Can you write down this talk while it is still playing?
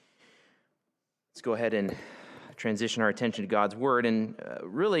Let's go ahead and transition our attention to God's Word. And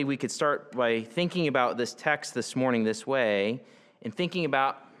really, we could start by thinking about this text this morning this way, and thinking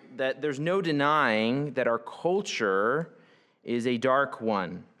about that there's no denying that our culture is a dark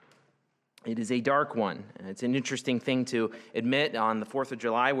one. It is a dark one. And it's an interesting thing to admit on the 4th of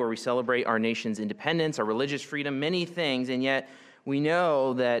July, where we celebrate our nation's independence, our religious freedom, many things, and yet we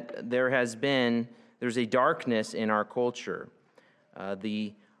know that there's a darkness in our culture.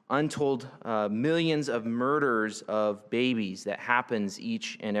 The untold millions of murders of babies that happens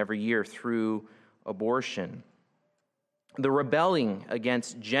each and every year through abortion. The rebelling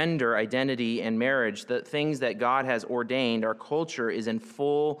against gender identity and marriage, the things that God has ordained, our culture is in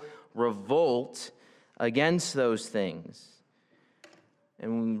full revolt against those things.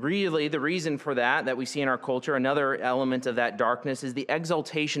 And really, the reason for that we see in our culture, another element of that darkness, is the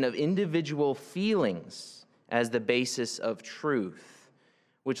exaltation of individual feelings as the basis of truth,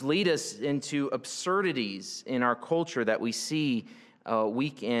 which lead us into absurdities in our culture that we see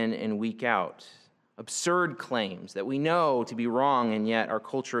week in and week out. Absurd claims that we know to be wrong, and yet our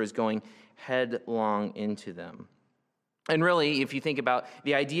culture is going headlong into them. And really, if you think about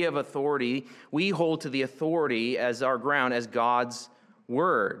the idea of authority, we hold to the authority as our ground, as God's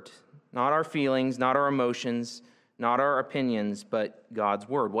Word. Not our feelings, not our emotions, not our opinions, but God's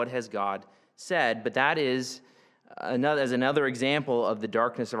Word. What has God said? But that is another example of the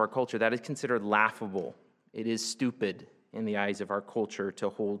darkness of our culture. That is considered laughable. It is stupid in the eyes of our culture to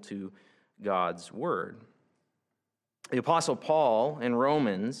hold to God's Word. The Apostle Paul in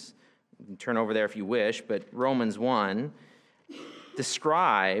Romans, you can turn over there if you wish, but Romans 1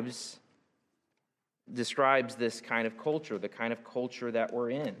 describes this kind of culture, the kind of culture that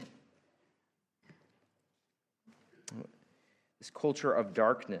we're in. This culture of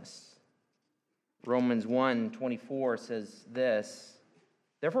darkness. Romans 1:24 says this: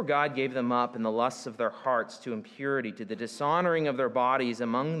 "Therefore God gave them up in the lusts of their hearts to impurity, to the dishonoring of their bodies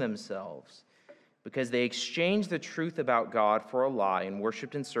among themselves, because they exchanged the truth about God for a lie and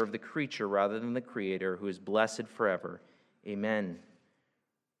worshipped and served the creature rather than the Creator, who is blessed forever. Amen.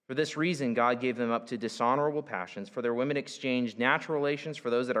 For this reason God gave them up to dishonorable passions, for their women exchanged natural relations for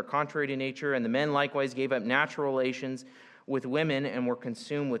those that are contrary to nature, and the men likewise gave up natural relations with women and were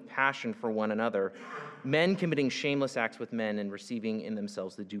consumed with passion for one another, men committing shameless acts with men and receiving in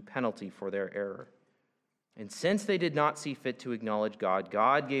themselves the due penalty for their error. And since they did not see fit to acknowledge God,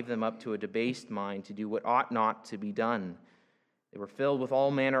 God gave them up to a debased mind to do what ought not to be done. They were filled with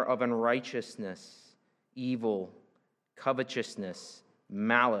all manner of unrighteousness, evil, covetousness,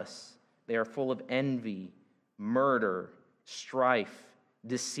 malice. They are full of envy, murder, strife,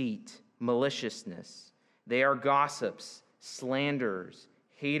 deceit, maliciousness. They are gossips, slanderers,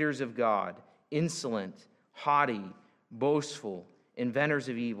 haters of God, insolent, haughty, boastful, inventors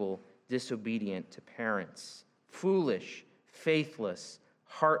of evil, disobedient to parents, foolish, faithless,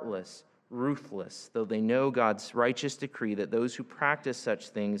 heartless, ruthless. Though they know God's righteous decree that those who practice such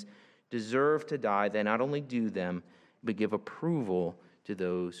things deserve to die, they not only do them, but give approval to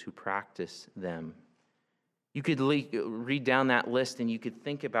those who practice them." You could read down that list and you could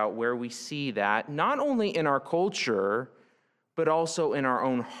think about where we see that, not only in our culture, but also in our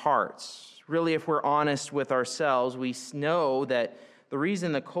own hearts. Really, if we're honest with ourselves, we know that the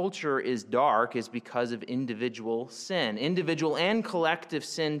reason the culture is dark is because of individual sin. Individual and collective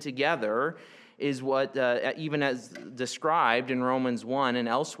sin together is what, even as described in Romans 1 and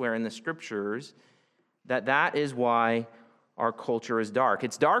elsewhere in the Scriptures, that is why our culture is dark.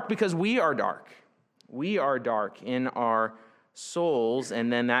 It's dark because we are dark. We are dark in our souls,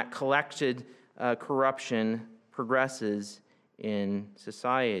 and then that collected corruption progresses in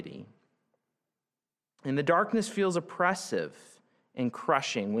society. And the darkness feels oppressive and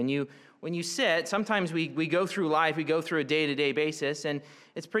crushing. When you sit, sometimes we go through life, we go through a day-to-day basis, and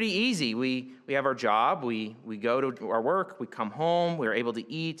it's pretty easy. We have our job, we go to our work, we come home, we're able to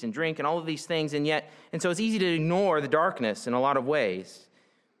eat and drink and all of these things, and so it's easy to ignore the darkness in a lot of ways.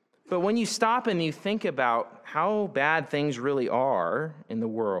 But when you stop and you think about how bad things really are in the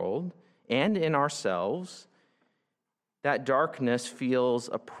world and in ourselves, that darkness feels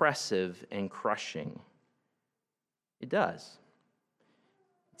oppressive and crushing. It does.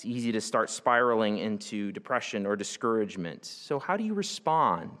 It's easy to start spiraling into depression or discouragement. So how do you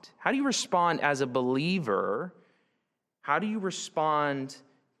respond? How do you respond as a believer? How do you respond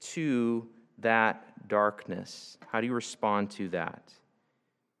to that darkness? How do you respond to that?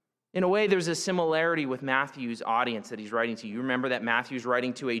 In a way, there's a similarity with Matthew's audience that he's writing to. You remember that Matthew's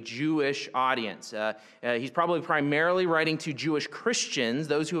writing to a Jewish audience. He's probably primarily writing to Jewish Christians,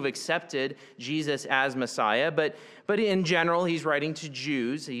 those who have accepted Jesus as Messiah. But in general, he's writing to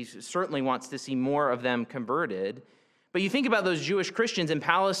Jews. He certainly wants to see more of them converted. But you think about those Jewish Christians in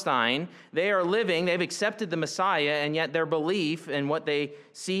Palestine. They are living, they've accepted the Messiah, and yet their belief in what they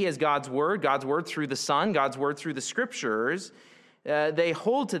see as God's word through the Son, God's word through the Scriptures, they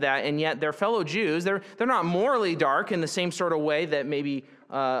hold to that, and yet their fellow Jews, they're not morally dark in the same sort of way that maybe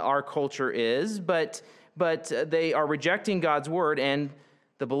our culture is, but they are rejecting God's word, and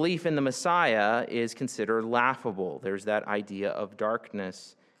the belief in the Messiah is considered laughable. There's that idea of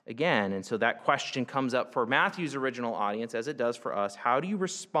darkness again, and so that question comes up for Matthew's original audience, as it does for us. How do you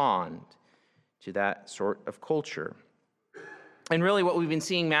respond to that sort of culture? And really what we've been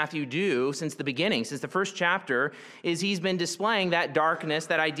seeing Matthew do since the beginning, since the first chapter, is he's been displaying that darkness,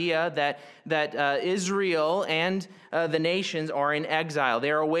 that idea that Israel and the nations are in exile.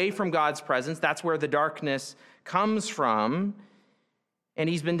 They are away from God's presence. That's where the darkness comes from. And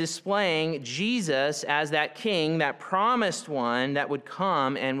he's been displaying Jesus as that king, that promised one that would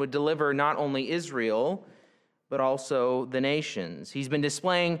come and would deliver not only Israel, but also the nations. He's been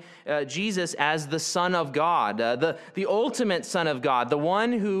displaying Jesus as the Son of God, the ultimate Son of God, the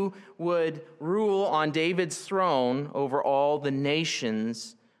one who would rule on David's throne over all the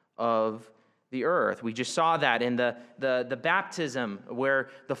nations of the earth. We just saw that in the baptism where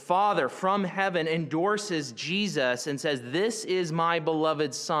the Father from heaven endorses Jesus and says, "This is my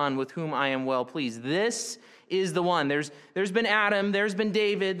beloved Son with whom I am well pleased." This is the one. There's been Adam, there's been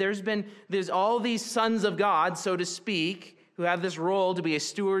David, there's all these sons of God, so to speak, who have this role to be a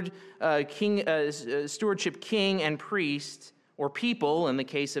stewardship king and priest, or people in the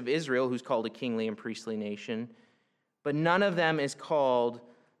case of Israel, who's called a kingly and priestly nation. But none of them is called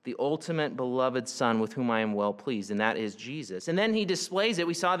the ultimate beloved Son with whom I am well pleased, and that is Jesus. And then he displays it.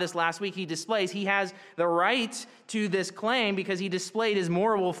 We saw this last week. He has the right to this claim because he displayed his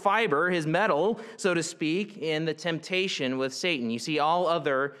moral fiber, his metal, so to speak, in the temptation with Satan. You see, all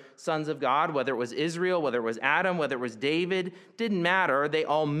other sons of God, whether it was Israel, whether it was Adam, whether it was David, didn't matter. They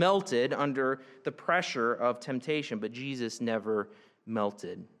all melted under the pressure of temptation, but Jesus never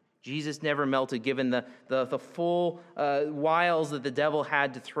melted. Jesus never melted, given the full wiles that the devil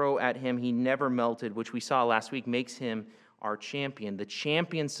had to throw at him. He never melted, which we saw last week makes him our champion, the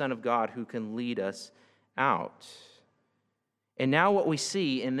champion Son of God who can lead us out. And now what we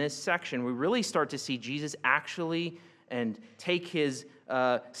see in this section, we really start to see Jesus actually and take his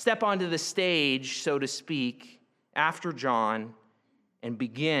step onto the stage, so to speak, after John and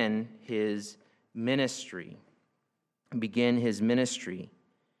begin his ministry.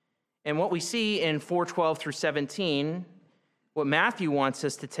 And what we see in 4:12 through 17, what Matthew wants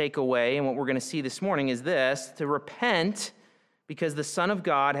us to take away, and what we're going to see this morning is this: to repent because the Son of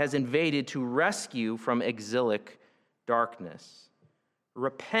God has invaded to rescue from exilic darkness.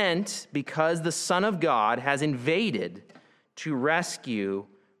 Repent because the Son of God has invaded to rescue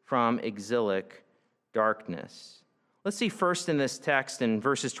from exilic darkness. Let's see first in this text in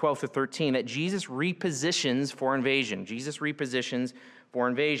verses 12 to 13 that Jesus repositions for invasion.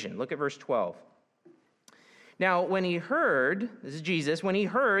 Look at verse 12. Now, when he heard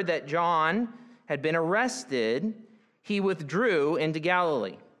that John had been arrested, he withdrew into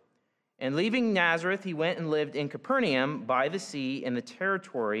Galilee. And leaving Nazareth, he went and lived in Capernaum by the sea in the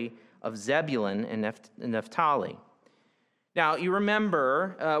territory of Zebulun and Naphtali. Now, you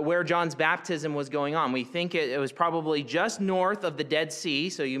remember where John's baptism was going on. We think it was probably just north of the Dead Sea.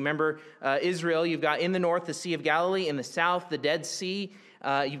 So you remember Israel, you've got in the north the Sea of Galilee, in the south the Dead Sea.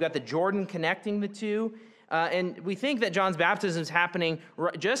 You've got the Jordan connecting the two. And we think that John's baptism is happening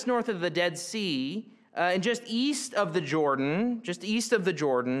just north of the Dead Sea, and just east of the Jordan,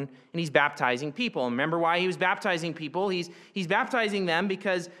 and he's baptizing people. And remember why he was baptizing people? He's baptizing them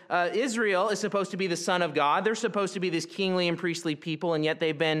because Israel is supposed to be the Son of God. They're supposed to be this kingly and priestly people, and yet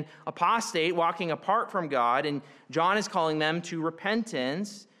they've been apostate, walking apart from God. And John is calling them to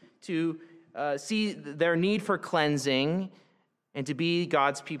repentance, to see their need for cleansing, and to be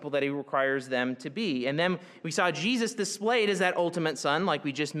God's people that he requires them to be. And then we saw Jesus displayed as that ultimate Son, like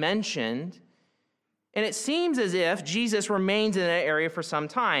we just mentioned. And it seems as if Jesus remains in that area for some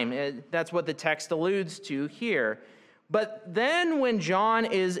time. That's what the text alludes to here. But then when John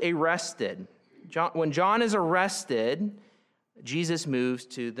is arrested, Jesus moves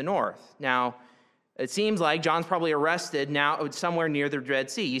to the north. Now, it seems like John's probably arrested now somewhere near the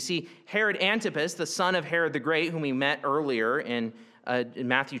Dead Sea. You see, Herod Antipas, the son of Herod the Great, whom we met earlier in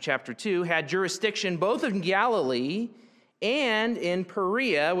Matthew chapter 2, had jurisdiction both in Galilee and in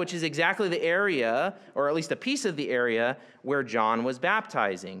Perea, which is exactly the area, or at least a piece of the area, where John was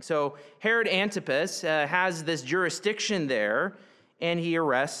baptizing. So Herod Antipas has this jurisdiction there, and he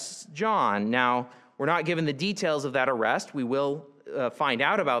arrests John. Now, we're not given the details of that arrest. We will find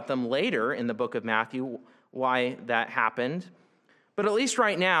out about them later in the book of Matthew, why that happened. But at least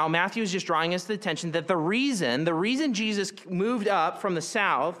right now, Matthew is just drawing us the attention that the reason Jesus moved up from the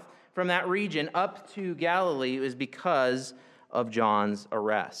south, from that region up to Galilee, is because of John's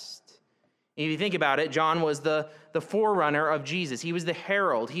arrest. If you think about it, John was the forerunner of Jesus. He was the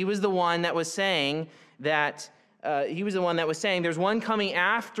herald. He was the one that was saying there's one coming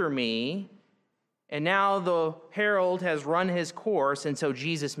after me, and now the herald has run his course, and so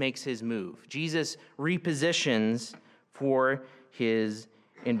Jesus makes his move. Jesus repositions for his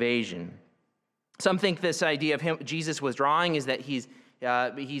invasion. Some think this idea of Jesus withdrawing is that he's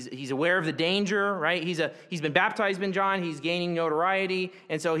aware of the danger, right? He's been baptized in John, he's gaining notoriety,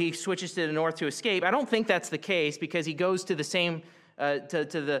 and so he switches to the north to escape. I don't think that's the case, because he goes to the same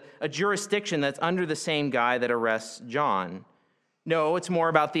a jurisdiction that's under the same guy that arrests John. No, it's more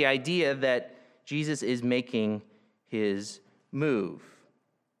about the idea that Jesus is making his move.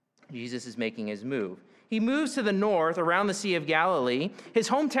 Jesus is making his move. He moves to the north around the Sea of Galilee. His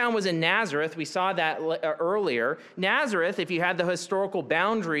hometown was in Nazareth. We saw that earlier. Nazareth, if you had the historical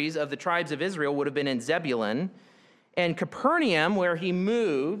boundaries of the tribes of Israel, would have been in Zebulun. And Capernaum, where he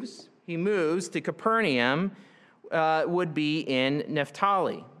moves to Capernaum, would be in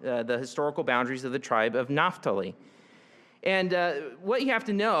Naphtali, the historical boundaries of the tribe of Naphtali. And what you have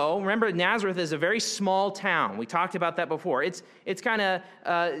to know, remember, Nazareth is a very small town. We talked about that before. It's kind of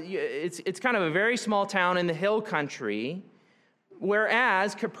a very small town in the hill country,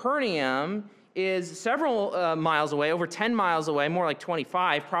 whereas Capernaum is several miles away, over 10 miles away, more like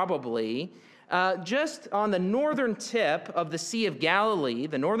 25 probably, just on the northern tip of the Sea of Galilee,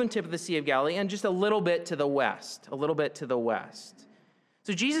 and just a little bit to the west.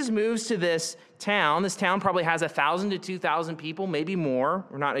 So Jesus moves to this town. This town probably has 1,000 to 2,000 people, maybe more.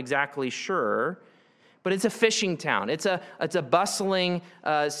 We're not exactly sure. But it's a fishing town. It's a bustling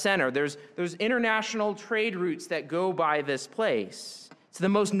center. There's international trade routes that go by this place. It's the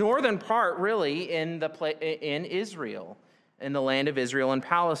most northern part, really, in Israel, in the land of Israel and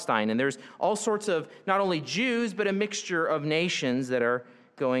Palestine. And there's all sorts of, not only Jews, but a mixture of nations that are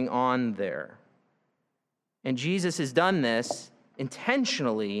going on there. And Jesus has done this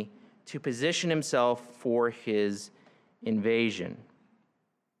intentionally to position himself for his invasion.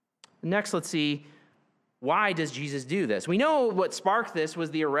 Next, let's see, why does Jesus do this? We know what sparked this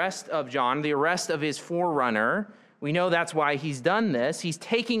was the arrest of John, the arrest of his forerunner. We know that's why he's done this. He's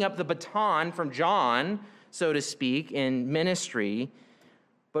taking up the baton from John, so to speak, in ministry.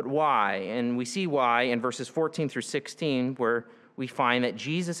 But why? And we see why in verses 14 through 16, where we find that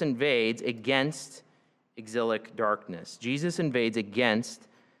Jesus invades against exilic darkness. Jesus invades against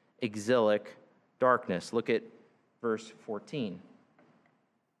exilic darkness. Look at verse 14.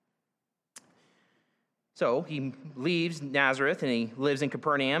 So he leaves Nazareth and he lives in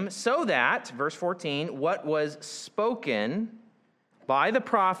Capernaum so that, verse 14, what was spoken by the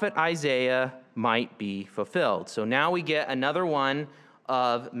prophet Isaiah might be fulfilled. So now we get another one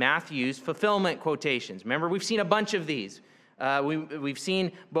of Matthew's fulfillment quotations. Remember, we've seen a bunch of these. We've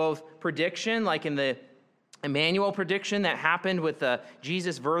seen both prediction, like in the Emmanuel prediction that happened with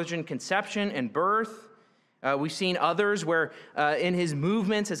Jesus' virgin conception and birth. We've seen others where in his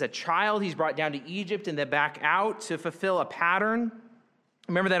movements as a child, he's brought down to Egypt and then back out to fulfill a pattern.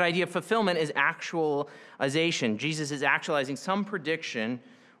 Remember, that idea of fulfillment is actualization. Jesus is actualizing some prediction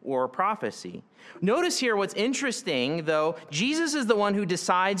or prophecy. Notice here what's interesting, though. Jesus is the one who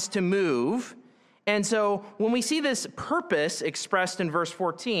decides to move. And so when we see this purpose expressed in verse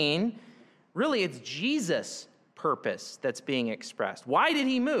 14, really, it's Jesus' purpose that's being expressed. Why did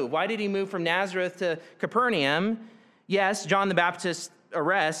he move? Why did he move from Nazareth to Capernaum? Yes, John the Baptist's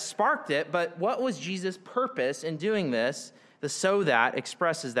arrest sparked it, but what was Jesus' purpose in doing this? The so that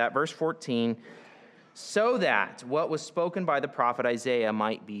expresses that. Verse 14, so that what was spoken by the prophet Isaiah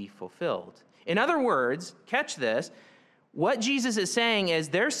might be fulfilled. In other words, catch this, what Jesus is saying is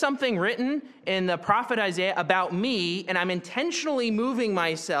there's something written in the prophet Isaiah about me, and I'm intentionally moving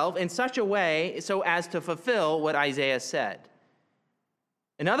myself in such a way so as to fulfill what Isaiah said.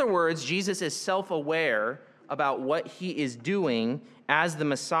 In other words, Jesus is self-aware about what he is doing as the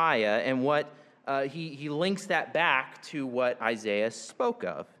Messiah, and what he links that back to what Isaiah spoke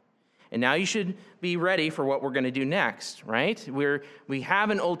of. And now you should be ready for what we're going to do next, right? We have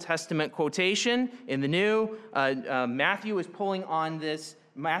an Old Testament quotation in the New. Matthew is pulling on this.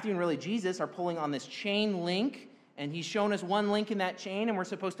 Matthew and really Jesus are pulling on this chain link And he's shown us one link in that chain, and we're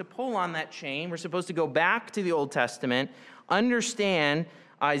supposed to pull on that chain. We're supposed to go back to the Old Testament, understand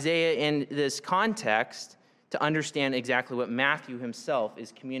Isaiah in this context to understand exactly what Matthew himself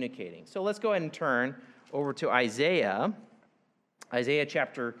is communicating. So let's go ahead and turn over to Isaiah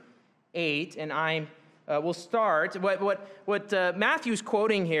chapter 8, and we'll start. What Matthew's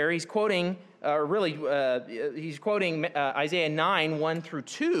quoting here, he's quoting Isaiah 9, 1 through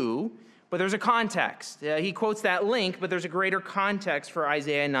 2, but there's a context. He quotes that link, but there's a greater context for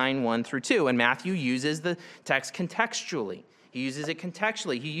Isaiah 9, 1 through 2, and Matthew uses the text contextually. He uses it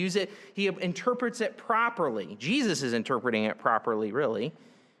contextually. He interprets it properly. Jesus is interpreting it properly, really.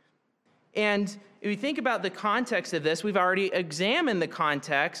 And if you think about the context of this, we've already examined the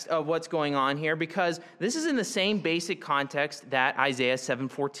context of what's going on here, because this is in the same basic context that Isaiah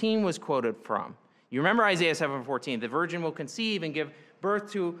 7:14 was quoted from. You remember Isaiah 7:14, the virgin will conceive and give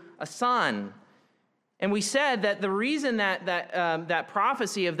birth to a son. And we said that the reason that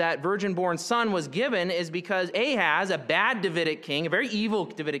prophecy of that virgin-born son was given is because Ahaz, a bad Davidic king, a very evil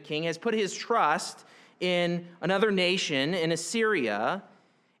Davidic king, has put his trust in another nation, in Assyria.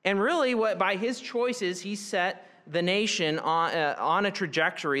 And really, by his choices, he set the nation on a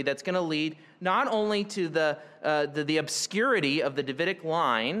trajectory that's going to lead not only to the obscurity of the Davidic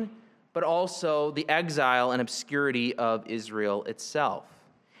line, but also the exile and obscurity of Israel itself.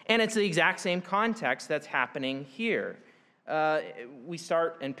 And it's the exact same context that's happening here. We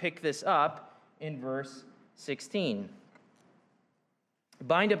start and pick this up in verse 16.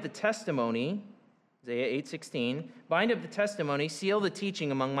 Bind up the testimony, Isaiah 8:16, bind up the testimony, seal the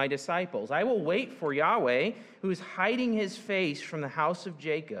teaching among my disciples. I will wait for Yahweh, who is hiding his face from the house of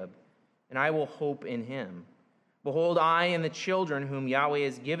Jacob, and I will hope in him. Behold, I and the children whom Yahweh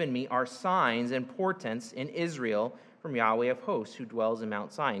has given me are signs and portents in Israel from Yahweh of hosts, who dwells in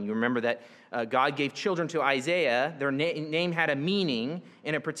Mount Zion. You remember that God gave children to Isaiah. Their name had a meaning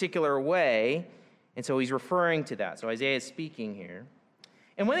in a particular way, and so he's referring to that. So Isaiah is speaking here.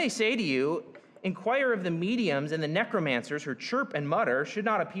 And when they say to you, inquire of the mediums and the necromancers who chirp and mutter, should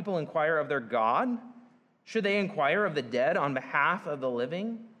not a people inquire of their God? Should they inquire of the dead on behalf of the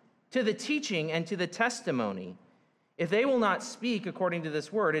living? To the teaching and to the testimony. If they will not speak according to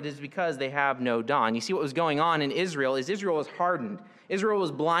this word, it is because they have no dawn. You see what was going on in Israel is Israel was hardened. Israel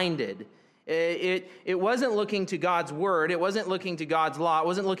was blinded. It wasn't looking to God's word. It wasn't looking to God's law. It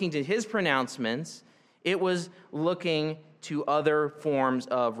wasn't looking to his pronouncements. It was looking to other forms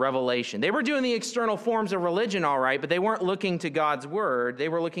of revelation. They were doing the external forms of religion all right, but they weren't looking to God's word. They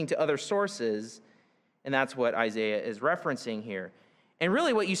were looking to other sources, and that's what Isaiah is referencing here. And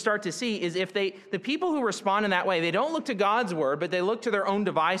really what you start to see is if the people who respond in that way, they don't look to God's word, but they look to their own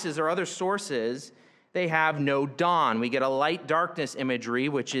devices or other sources, they have no dawn. We get a light darkness imagery,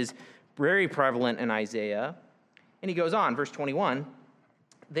 which is very prevalent in Isaiah. And he goes on, verse 21,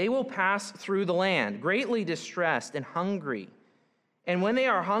 they will pass through the land, greatly distressed and hungry. And when they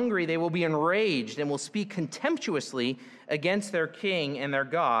are hungry, they will be enraged and will speak contemptuously against their king and their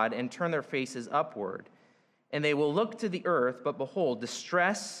God and turn their faces upward. And they will look to the earth, but behold,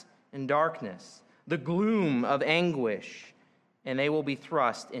 distress and darkness, the gloom of anguish, and they will be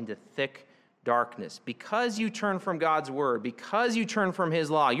thrust into thick darkness. Because you turn from God's word, because you turn from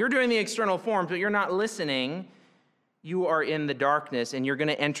his law, you're doing the external forms, but you're not listening, you are in the darkness, and you're going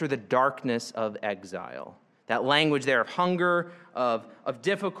to enter the darkness of exile. That language there of hunger, of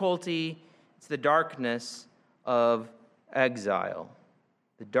difficulty, it's the darkness of exile.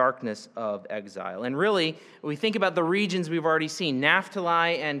 The darkness of exile. And really, when we think about the regions we've already seen,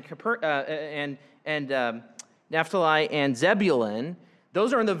 Naphtali and Zebulun,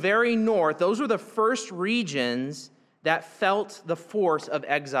 those are in the very north. Those were the first regions that felt the force of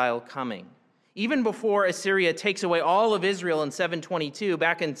exile coming. Even before Assyria takes away all of Israel in 722,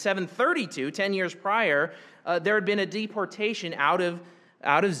 back in 732, 10 years prior, there had been a deportation out of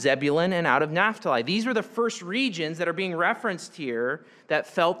Zebulun and out of Naphtali. These were the first regions that are being referenced here that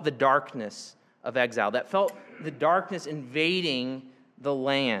felt the darkness of exile, that felt the darkness invading the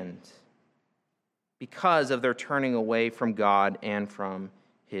land because of their turning away from God and from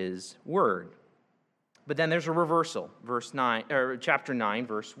his word. But then there's a reversal, chapter 9,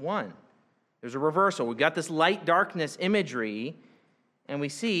 verse 1. There's a reversal. We've got this light darkness imagery, and we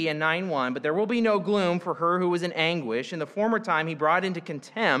see in 9:1, but there will be no gloom for her who was in anguish. In the former time, he brought into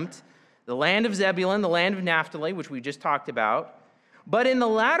contempt the land of Zebulun, the land of Naphtali, which we just talked about. But in the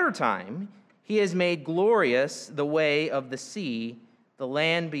latter time, he has made glorious the way of the sea, the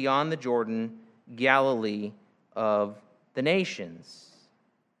land beyond the Jordan, Galilee of the nations.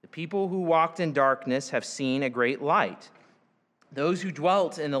 The people who walked in darkness have seen a great light. Those who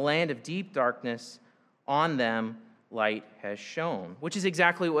dwelt in the land of deep darkness, on them light has shone, which is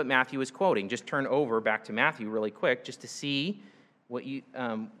exactly what Matthew is quoting. Just turn over back to Matthew really quick just to see what we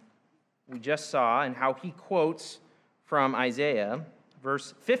just saw and how he quotes from Isaiah,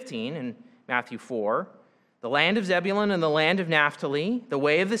 verse 15 in Matthew 4. The land of Zebulun and the land of Naphtali, the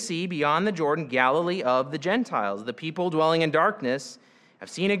way of the sea beyond the Jordan, Galilee of the Gentiles. The people dwelling in darkness have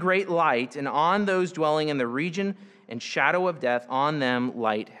seen a great light, and on those dwelling in the region and shadow of death, on them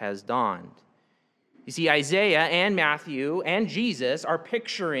light has dawned. You see, Isaiah and Matthew and Jesus are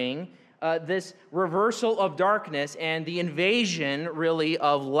picturing this reversal of darkness and the invasion, really,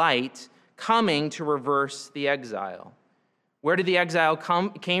 of light coming to reverse the exile. Where did the exile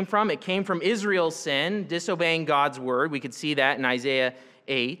came from? It came from Israel's sin, disobeying God's word. We could see that in Isaiah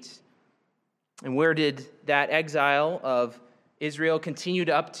 8. And where did that exile of Israel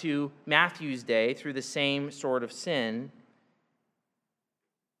continued up to Matthew's day through the same sort of sin?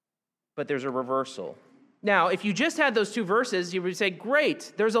 But there's a reversal. Now, if you just had those two verses, you would say,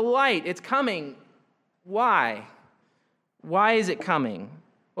 great, there's a light, it's coming. Why? Why is it coming?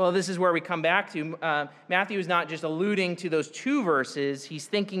 Well, this is where we come back to. Matthew is not just alluding to those two verses, he's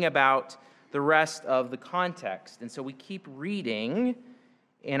thinking about the rest of the context. And so we keep reading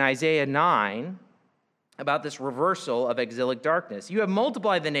in Isaiah 9 about this reversal of exilic darkness. You have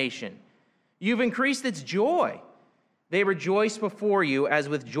multiplied the nation. You've increased its joy. They rejoice before you as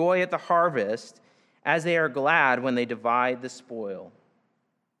with joy at the harvest, as they are glad when they divide the spoil.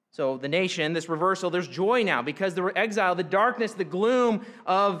 So the nation, this reversal, there's joy now because the exile, the darkness, the gloom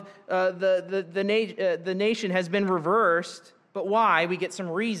of the nation has been reversed. But why? We get some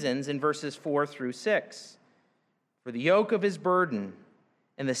reasons in verses 4 through 6. For the yoke of his burden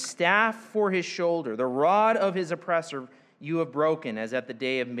and the staff for his shoulder, the rod of his oppressor you have broken, as at the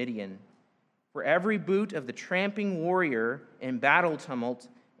day of Midian. For every boot of the tramping warrior in battle tumult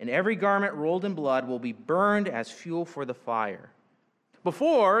and every garment rolled in blood will be burned as fuel for the fire.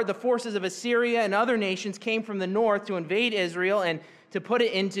 Before, the forces of Assyria and other nations came from the north to invade Israel and to put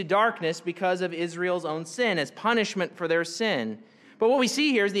it into darkness because of Israel's own sin, as punishment for their sin. But what we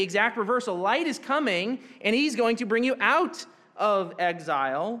see here is the exact reversal. Light is coming, and he's going to bring you out of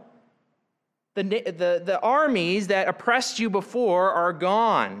exile. The armies that oppressed you before are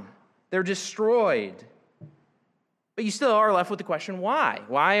gone. They're destroyed. But you still are left with the question, why?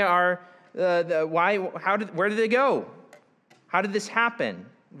 Where did they go? How did this happen?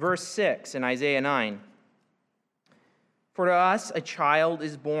 Verse 6 in Isaiah 9. For to us a child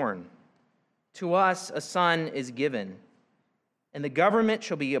is born, to us a son is given, and the government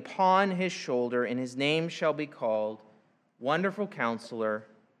shall be upon his shoulder, and his name shall be called Wonderful Counselor,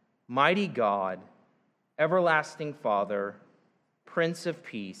 Mighty God, Everlasting Father, Prince of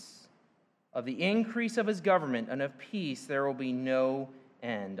Peace. Of the increase of his government and of peace there will be no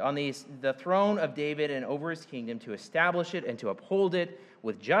end. On the throne of David and over his kingdom, to establish it and to uphold it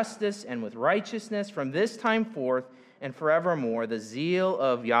with justice and with righteousness from this time forth and forevermore. The zeal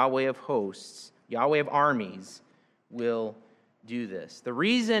of Yahweh of hosts, Yahweh of armies, will do this. The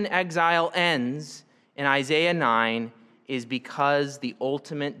reason exile ends in Isaiah 9 is because the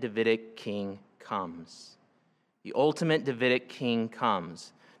ultimate Davidic king comes. The ultimate Davidic king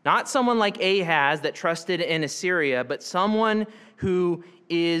comes. Not someone like Ahaz that trusted in Assyria, but someone who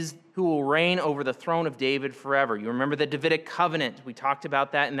will reign over the throne of David forever. You remember the Davidic covenant. We talked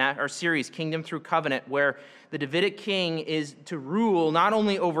about that in our series, Kingdom Through Covenant, where the Davidic king is to rule not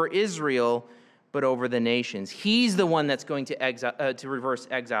only over Israel, but over the nations. He's the one that's going to reverse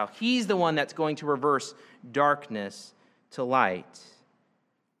exile. He's the one that's going to reverse darkness to light.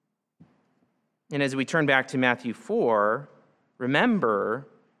 And as we turn back to Matthew 4, remember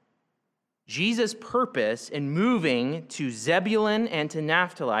Jesus' purpose in moving to Zebulun and to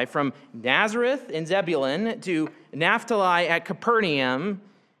Naphtali, from Nazareth in Zebulun to Naphtali at Capernaum,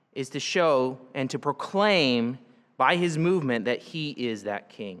 is to show and to proclaim by his movement that he is that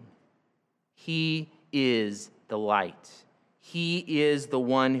king. He is the light. He is the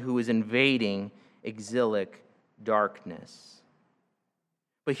one who is invading exilic darkness.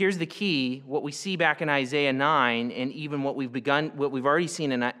 But here's the key, what we see back in Isaiah 9, and even what we've already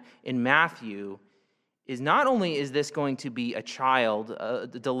seen in Matthew, is not only is this going to be a child, a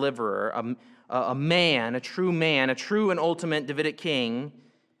deliverer, a man, a true and ultimate Davidic king,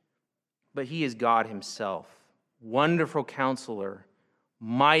 but he is God himself. Wonderful Counselor,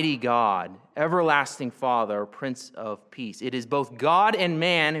 Mighty God, Everlasting Father, Prince of Peace. It is both God and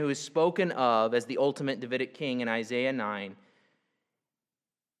man who is spoken of as the ultimate Davidic king in Isaiah 9.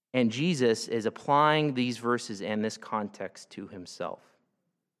 And Jesus is applying these verses and this context to himself.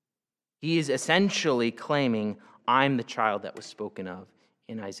 He is essentially claiming, I'm the child that was spoken of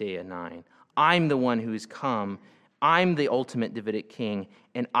in Isaiah 9. I'm the one who's come I'm the ultimate Davidic king,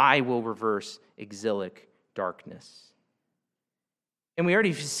 and I will reverse exilic darkness. And we already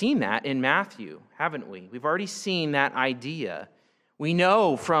have seen that in Matthew, haven't we? We've already seen that idea. We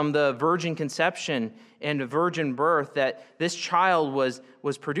know from the virgin conception and the virgin birth that this child was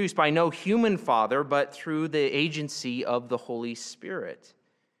produced by no human father, but through the agency of the Holy Spirit.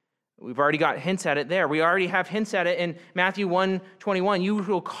 We've already got hints at it there. We already have hints at it in Matthew 1:21. You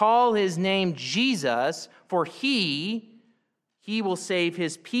will call his name Jesus, for he will save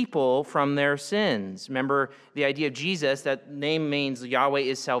his people from their sins. Remember the idea of Jesus, that name means Yahweh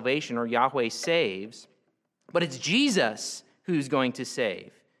is salvation or Yahweh saves. But it's Jesus who's going to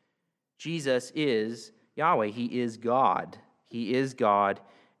save. Jesus is Yahweh. He is God. He is God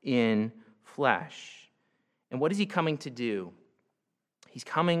in flesh. And what is he coming to do? He's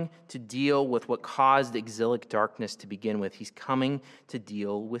coming to deal with what caused exilic darkness to begin with. He's coming to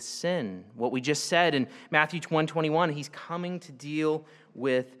deal with sin. What we just said in Matthew 1:21, he's coming to deal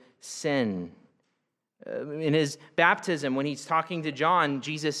with sin. In his baptism, when he's talking to John,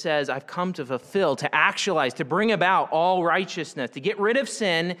 Jesus says, I've come to fulfill, to actualize, to bring about all righteousness, to get rid of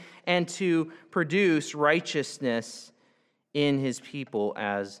sin and to produce righteousness in his people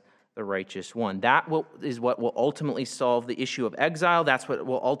as the righteous one. That is what will ultimately solve the issue of exile. That's what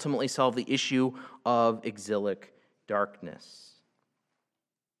will ultimately solve the issue of exilic darkness.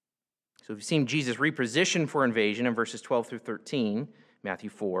 So we've seen Jesus reposition for invasion in verses 12 through 13, Matthew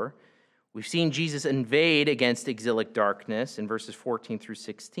 4. We've seen Jesus invade against exilic darkness in verses 14 through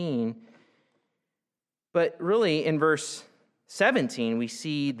 16. But really, in verse 17, we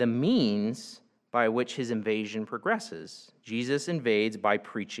see the means by which his invasion progresses. Jesus invades by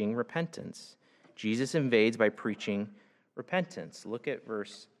preaching repentance. Jesus invades by preaching repentance. Look at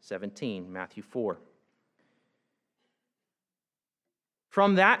verse 17, Matthew 4.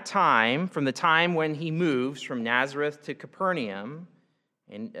 From that time, from the time when he moves from Nazareth to Capernaum,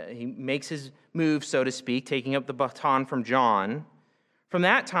 and he makes his move, so to speak, taking up the baton from John, from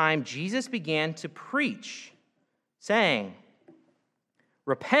that time, Jesus began to preach, saying,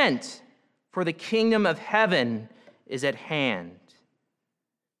 repent, for the kingdom of heaven is at hand.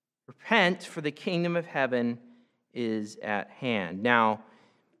 Repent, for the kingdom of heaven is at hand. Now,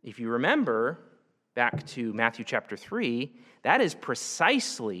 if you remember back to Matthew chapter 3, that is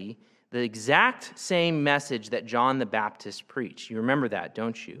precisely the exact same message that John the Baptist preached. You remember that,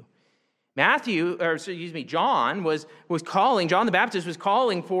 don't you? John the Baptist was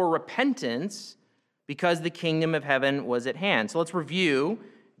calling for repentance because the kingdom of heaven was at hand. So let's review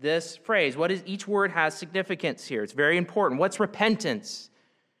this phrase. Each word has significance here. It's very important. What's repentance?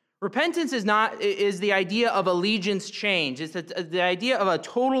 Repentance is the idea of allegiance change. It's the idea of a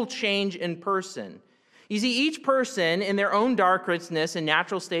total change in person. You see, each person in their own darkness and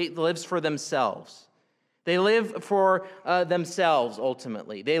natural state lives for themselves. They live for themselves,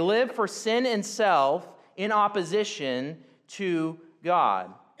 ultimately. They live for sin and self in opposition to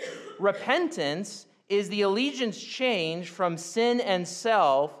God. Repentance is the allegiance change from sin and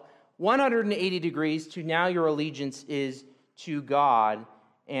self 180 degrees to now your allegiance is to God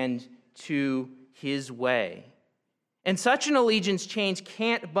and to his way. And such an allegiance change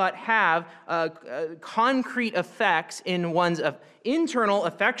can't but have concrete effects in one's internal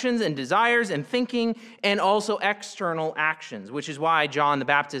affections and desires and thinking, and also external actions, which is why John the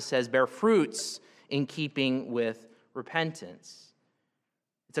Baptist says, bear fruits in keeping with repentance.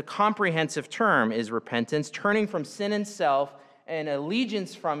 It's a comprehensive term, is repentance, turning from sin and self and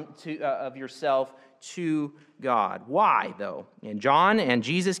allegiance of yourself to God. Why, though? And John and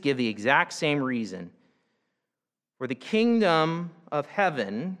Jesus give the exact same reason. For the kingdom of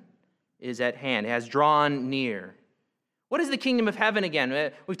heaven is at hand, has drawn near. What is the kingdom of heaven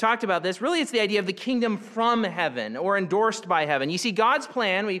again? We've talked about this. Really, it's the idea of the kingdom from heaven or endorsed by heaven. You see, God's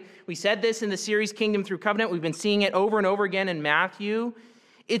plan, we said this in the series Kingdom Through Covenant. We've been seeing it over and over again in Matthew.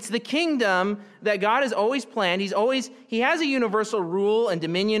 It's the kingdom that God has always planned. He has a universal rule and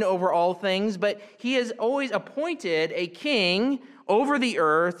dominion over all things, but he has always appointed a king over the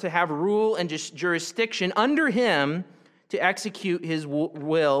earth to have rule and jurisdiction under him to execute his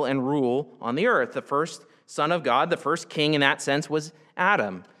will and rule on the earth. The first Son of God, the first king in that sense, was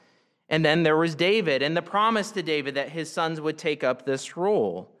Adam. And then there was David and the promise to David that his sons would take up this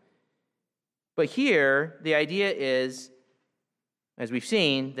role. But here, the idea is, as we've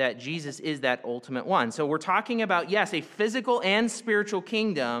seen, that Jesus is that ultimate one. So we're talking about, yes, a physical and spiritual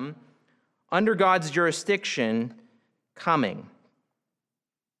kingdom under God's jurisdiction coming.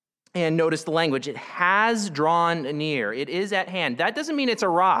 And notice the language. It has drawn near. It is at hand. That doesn't mean it's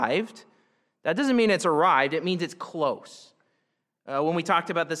arrived. It means it's close. When we talked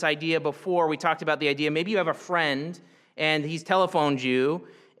about this idea before, we talked about the idea maybe you have a friend and he's telephoned you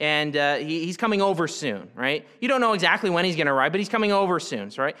and he's coming over soon, right? You don't know exactly when he's going to arrive, but he's coming over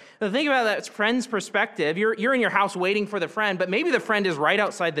soon, right? The thing about that friend's perspective, you're in your house waiting for the friend, but maybe the friend is right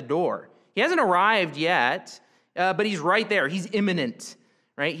outside the door. He hasn't arrived yet, but he's right there. He's imminent,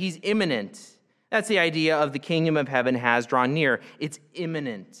 right? He's imminent. That's the idea of the kingdom of heaven has drawn near. It's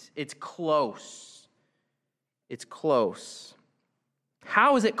imminent. It's close. It's close.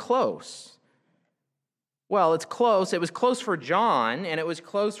 How is it close? Well, it's close. It was close for John, and it was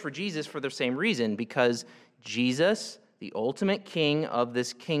close for Jesus for the same reason, because Jesus, the ultimate king of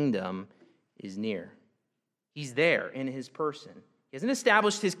this kingdom, is near. He's there in his person. He hasn't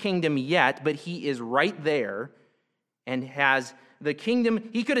established his kingdom yet, but he is right there and has the kingdom.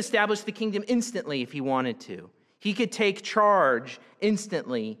 He could establish the kingdom instantly if he wanted to. He could take charge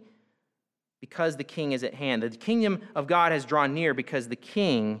instantly because the king is at hand. The kingdom of God has drawn near because the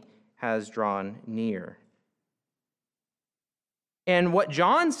king has drawn near. And what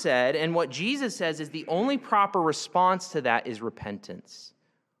John said and what Jesus says is the only proper response to that is repentance.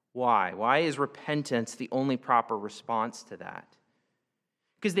 Why? Why is repentance the only proper response to that?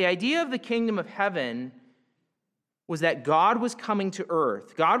 Because the idea of the kingdom of heaven was that God was coming to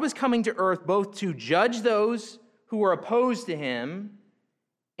earth. God was coming to earth both to judge those who were opposed to him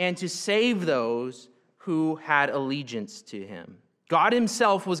and to save those who had allegiance to him. God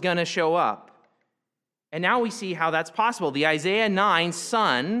himself was going to show up. And now we see how that's possible. The Isaiah 9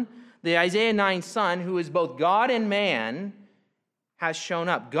 son, who is both God and man, has shown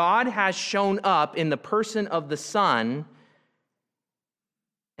up. God has shown up in the person of the Son,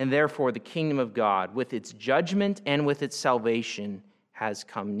 and therefore the kingdom of God, with its judgment and with its salvation, has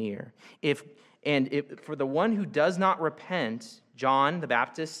come near. For the one who does not repent, John the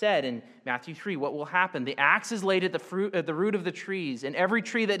Baptist said in Matthew 3, what will happen? The axe is laid at the root of the trees, and every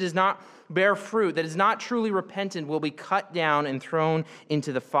tree that does not bear fruit, that is not truly repentant, will be cut down and thrown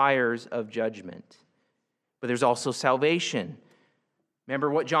into the fires of judgment. But there's also salvation. Remember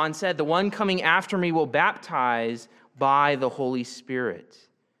what John said, the one coming after me will baptize by the Holy Spirit.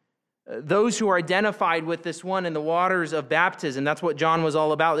 Those who are identified with this one in the waters of baptism, that's what John was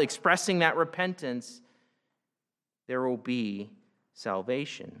all about, expressing that repentance, there will be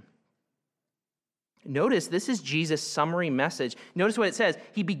salvation. Notice this is Jesus' summary message. Notice what it says.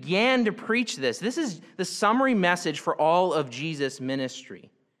 He began to preach this. This is the summary message for all of Jesus' ministry.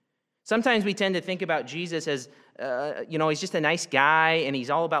 Sometimes we tend to think about Jesus as, he's just a nice guy and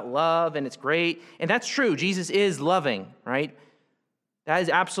he's all about love and it's great. And that's true. Jesus is loving, right? That is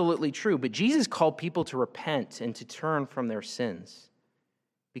absolutely true. But Jesus called people to repent and to turn from their sins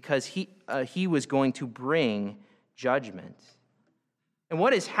because he was going to bring judgment. And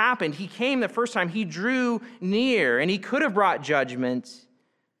what has happened, he came the first time, he drew near, and he could have brought judgment,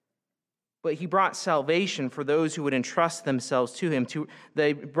 but he brought salvation for those who would entrust themselves to him.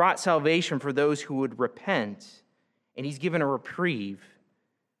 They brought salvation for those who would repent, and he's given a reprieve.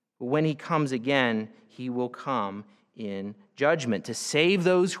 But when he comes again, he will come in judgment to save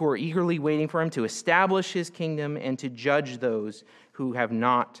those who are eagerly waiting for him, to establish his kingdom, and to judge those who have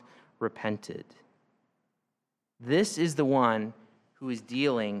not repented. This is the one who is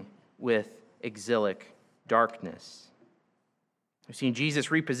dealing with exilic darkness. We've seen Jesus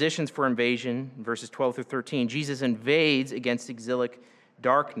repositions for invasion in verses 12 through 13. Jesus invades against exilic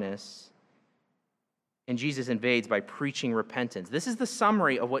darkness, and Jesus invades by preaching repentance. This is the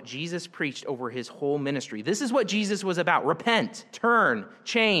summary of what Jesus preached over his whole ministry. This is what Jesus was about. Repent, turn,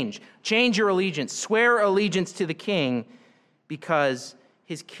 change your allegiance, swear allegiance to the King, because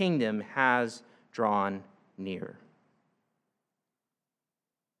his kingdom has drawn near.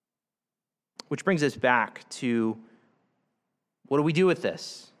 Which brings us back to, what do we do with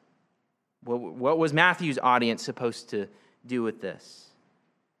this? What was Matthew's audience supposed to do with this?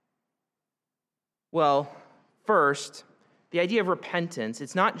 Well, first, the idea of repentance,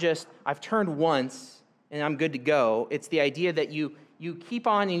 it's not just, I've turned once and I'm good to go. It's the idea that you keep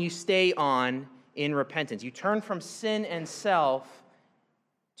on and you stay on in repentance. You turn from sin and self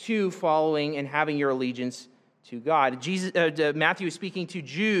to following and having your allegiance to God. Matthew is speaking to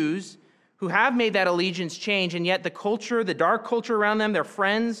Jews who have made that allegiance change, and yet the dark culture around them, their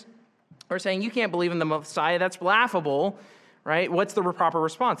friends, are saying, you can't believe in the Messiah, that's laughable, right? What's the proper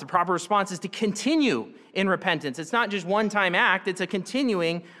response? The proper response is to continue in repentance. It's not just one-time act, it's a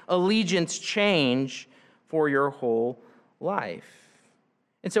continuing allegiance change for your whole life.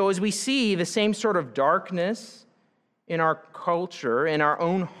 And so as we see the same sort of darkness in our culture, in our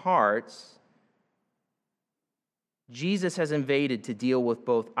own hearts, Jesus has invaded to deal with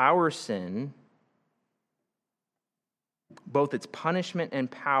both our sin both its punishment and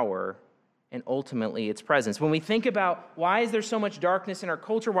power, and ultimately its presence. When we think about why is there so much darkness in our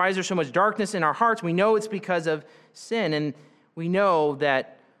culture, why is there so much darkness in our hearts, we know it's because of sin, and we know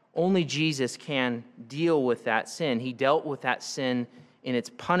that only Jesus can deal with that sin. He dealt with that sin in its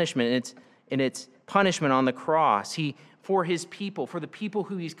punishment, in its punishment on the cross. For his people, for the people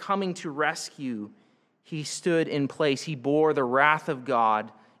who he's coming to rescue, he stood in place. He bore the wrath of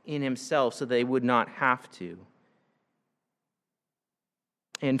God in himself so they would not have to.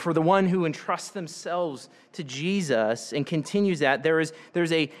 And for the one who entrusts themselves to Jesus and continues that, there's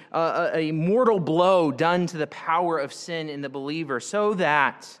a mortal blow done to the power of sin in the believer so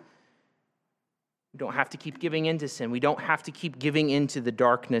that we don't have to keep giving into sin. We don't have to keep giving into the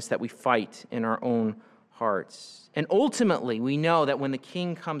darkness that we fight in our own hearts. And ultimately, we know that when the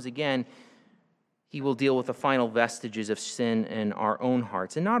King comes again, he will deal with the final vestiges of sin in our own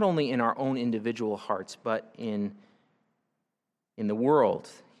hearts. And not only in our own individual hearts, but in the world.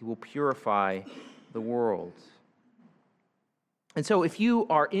 He will purify the world. And so if you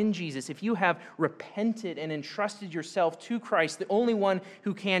are in Jesus, if you have repented and entrusted yourself to Christ, the only one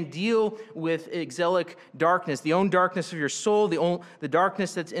who can deal with exilic darkness, the own darkness of your soul, the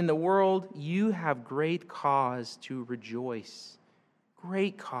darkness that's in the world, you have great cause to rejoice.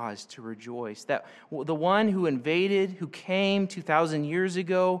 Great cause to rejoice. That the one who invaded, who came 2,000 years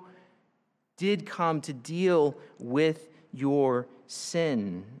ago, did come to deal with your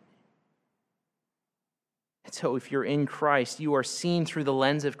sin. And so if you're in Christ, you are seen through the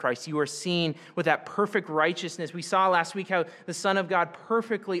lens of Christ. You are seen with that perfect righteousness. We saw last week how the Son of God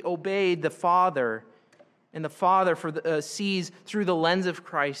perfectly obeyed the Father. And the Father sees through the lens of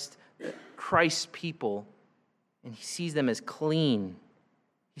Christ, Christ's people. And he sees them as clean.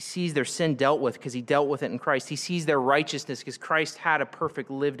 He sees their sin dealt with because he dealt with it in Christ. He sees their righteousness because Christ had a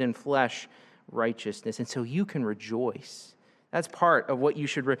perfect lived in flesh righteousness. And so you can rejoice. That's part of what you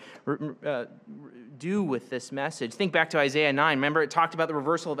should do with this message. Think back to Isaiah 9. Remember, it talked about the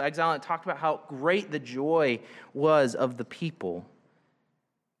reversal of exile. It talked about how great the joy was of the people.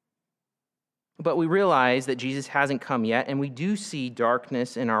 But we realize that Jesus hasn't come yet, and we do see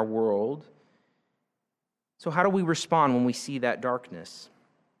darkness in our world. So how do we respond when we see that darkness?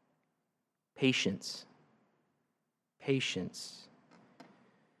 Patience. Patience.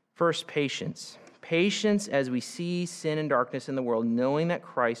 First, patience. Patience as we see sin and darkness in the world, knowing that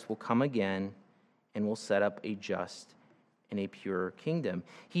Christ will come again and will set up a just and a pure kingdom.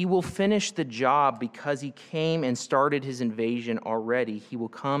 He will finish the job because he came and started his invasion already. He will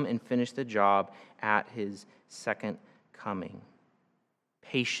come and finish the job at his second coming.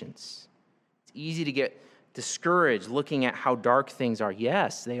 Patience. It's easy to get discouraged looking at how dark things are.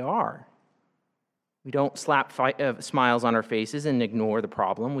 Yes, they are. We don't slap smiles on our faces and ignore the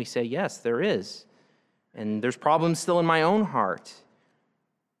problem. We say, yes, there is. And there's problems still in my own heart.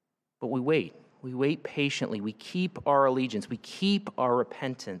 But we wait. We wait patiently. We keep our allegiance. We keep our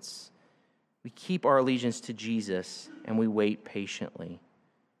repentance. We keep our allegiance to Jesus, and we wait patiently.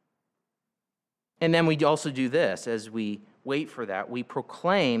 And then we also do this. As we wait for that, we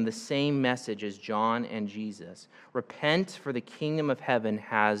proclaim the same message as John and Jesus. Repent, for the kingdom of heaven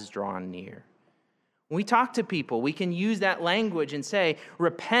has drawn near. When we talk to people, we can use that language and say,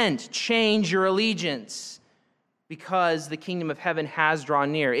 repent, change your allegiance, because the kingdom of heaven has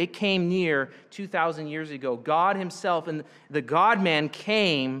drawn near. It came near 2,000 years ago. God himself and the God-man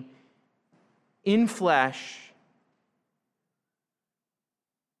came in flesh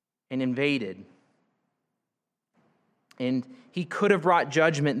and invaded. And he could have brought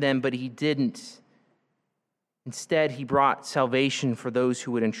judgment then, but he didn't. Instead, he brought salvation for those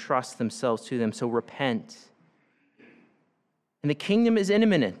who would entrust themselves to them. So repent. And the kingdom is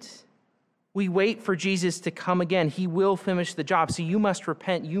imminent. We wait for Jesus to come again. He will finish the job. So you must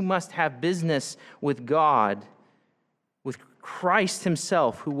repent. You must have business with God, with Christ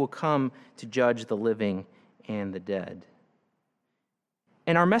himself, who will come to judge the living and the dead.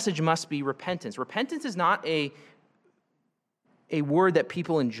 And our message must be repentance. Repentance is not a word that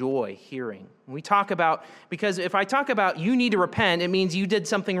people enjoy hearing. When we talk about, because if I talk about you need to repent, it means you did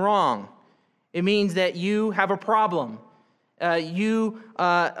something wrong. It means that you have a problem. You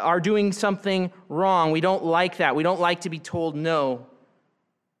are doing something wrong. We don't like that. We don't like to be told no.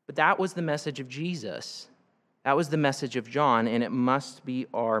 But that was the message of Jesus. That was the message of John, and it must be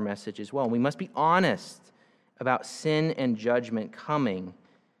our message as well. We must be honest about sin and judgment coming.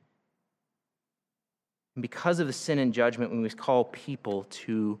 And because of the sin and judgment, we must call people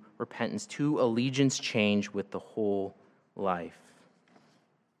to repentance, to allegiance change with the whole life.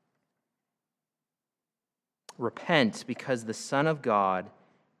 Repent because the Son of God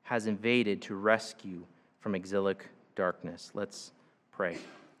has invaded to rescue from exilic darkness. Let's pray.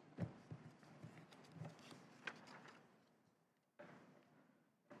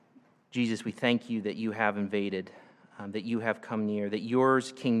 Jesus, we thank you that you have invaded, that you have come near, that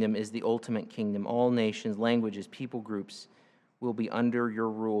yours kingdom is the ultimate kingdom. All nations, languages, people groups will be under your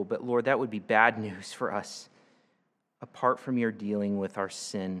rule. But Lord, that would be bad news for us apart from your dealing with our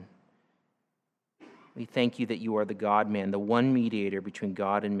sin. We thank you that you are the God-man, the one mediator between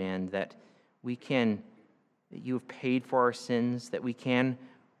God and man, that you have paid for our sins, that we can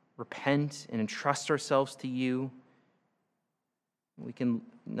repent and entrust ourselves to you. We can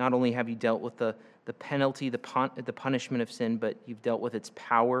not only have you dealt with the penalty, the punishment of sin, but you've dealt with its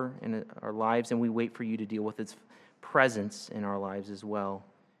power in our lives, and we wait for you to deal with its presence in our lives as well.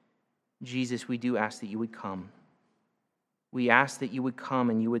 Jesus, we do ask that you would come. We ask that you would come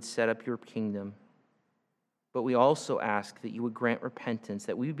and you would set up your kingdom. But we also ask that you would grant repentance,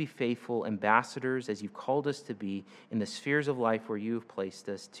 that we would be faithful ambassadors as you've called us to be in the spheres of life where you have placed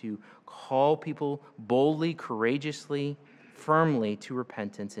us, to call people boldly, courageously, firmly to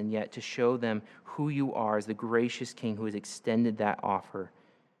repentance, and yet to show them who you are as the gracious King who has extended that offer.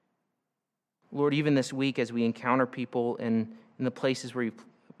 Lord, even this week as we encounter people in the places where you've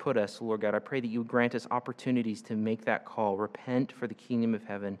put us, Lord God, I pray that you would grant us opportunities to make that call. Repent, for the kingdom of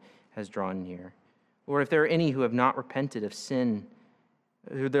heaven has drawn near. Lord, if there are any who have not repented of sin,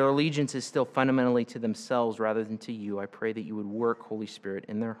 who their allegiance is still fundamentally to themselves rather than to you, I pray that you would work, Holy Spirit,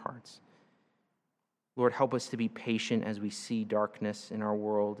 in their hearts. Lord, help us to be patient as we see darkness in our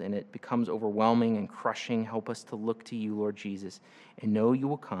world and it becomes overwhelming and crushing. Help us to look to you, Lord Jesus, and know you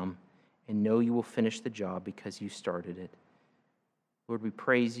will come and know you will finish the job because you started it. Lord, we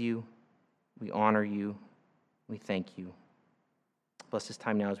praise you, we honor you, we thank you. Bless this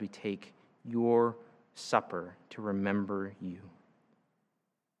time now as we take your supper to remember you.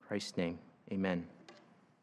 In Christ's name, amen.